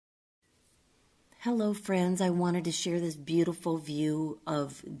Hello friends, I wanted to share this beautiful view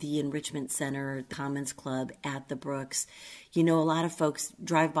of the Enrichment Center Commons Club at the Brooks. You know, a lot of folks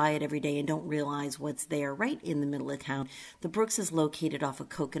drive by it every day and don't realize what's there right in the middle of town. The Brooks is located off of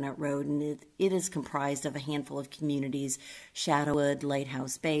Coconut Road, and it is comprised of a handful of communities: Shadowwood,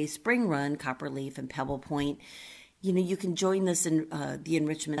 Lighthouse Bay, Spring Run, Copperleaf, and Pebble Point. You know, you can join this in the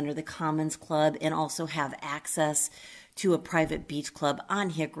Enrichment Center, the Commons Club, and also have access to a private beach club on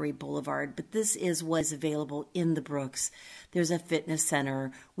Hickory Boulevard. But this is what is available in the Brooks. There's a fitness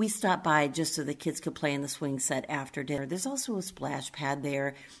center. We stopped by just so the kids could play in the swing set after dinner. There's also a splash pad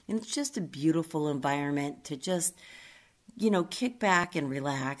there, and it's just a beautiful environment to just, you know, kick back and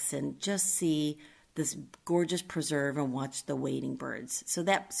relax and just see this gorgeous preserve and watch the wading birds. So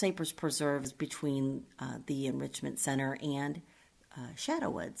that Cypress Preserve is between the Enrichment Center and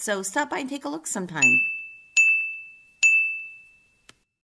Shadowwood. So stop by and take a look sometime.